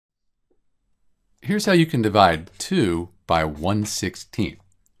Here's how you can divide 2 by 1/16.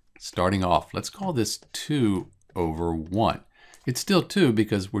 Starting off, let's call this 2 over 1. It's still 2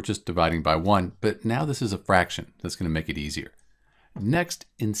 because we're just dividing by 1, but now this is a fraction. That's going to make it easier. Next,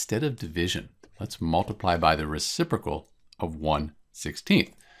 instead of division, let's multiply by the reciprocal of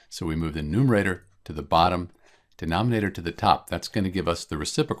 1/16. So we move the numerator to the bottom, denominator to the top. That's going to give us the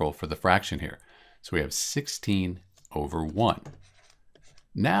reciprocal for the fraction here. So we have 16 over 1.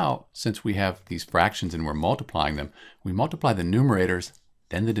 Now, since we have these fractions and we're multiplying them, we multiply the numerators,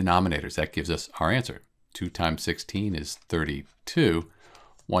 then the denominators. That gives us our answer. 2 times 16 is 32.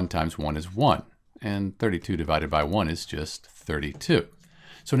 1 times 1 is 1. And 32 divided by 1 is just 32.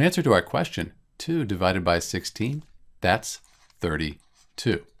 So in answer to our question, 2 divided by 16, that's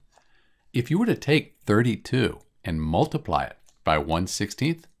 32. If you were to take 32 and multiply it by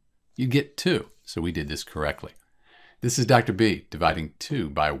 1/16, you'd get 2. So we did this correctly. This is Dr. B dividing 2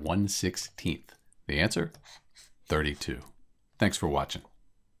 by 1/16. The answer, 32. Thanks for watching.